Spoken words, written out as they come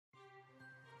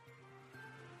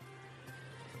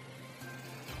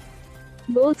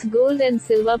Both gold and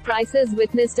silver prices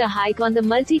witnessed a hike on the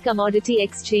Multi-Commodity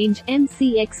Exchange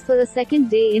 (MCX) for a second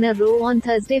day in a row on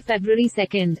Thursday, February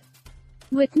 2nd.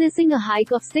 Witnessing a hike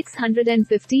of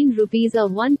 615 rupees or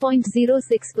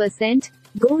 1.06%,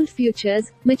 gold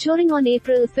futures, maturing on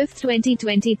April 5,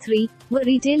 2023, were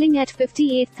retailing at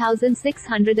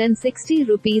 58,660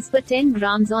 rupees per 10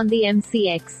 grams on the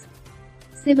MCX.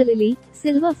 Similarly,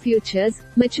 silver futures,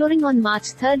 maturing on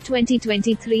March 3,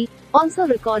 2023, also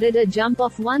recorded a jump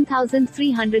of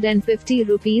 1,350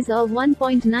 rupees or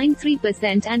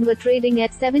 1.93% and were trading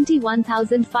at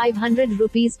 71,500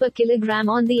 rupees per kilogram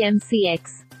on the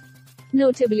MCX.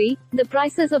 Notably, the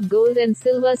prices of gold and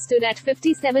silver stood at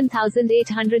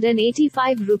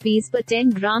 57,885 rupees per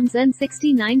 10 grams and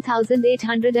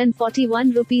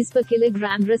 69,841 rupees per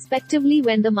kilogram respectively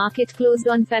when the market closed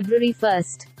on February 1.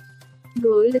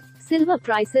 Gold, silver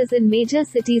prices in major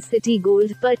cities. City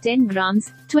gold per 10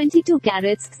 grams, 22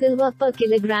 carats silver per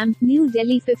kilogram, New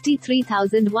Delhi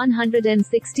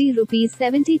 53,160 rupees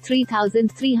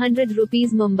 73,300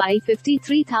 rupees Mumbai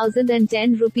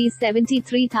 53,010 rupees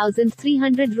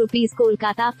 73,300 rupees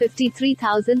Kolkata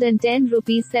 53,010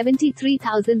 rupees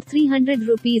 73,300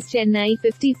 rupees Chennai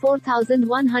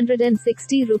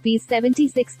 54,160 rupees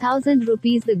 76,000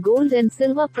 rupees. The gold and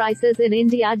silver prices in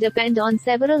India depend on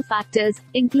several factors,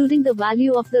 including the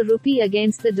value of the rupee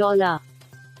against the dollar.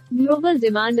 Global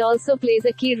demand also plays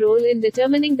a key role in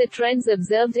determining the trends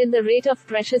observed in the rate of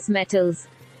precious metals.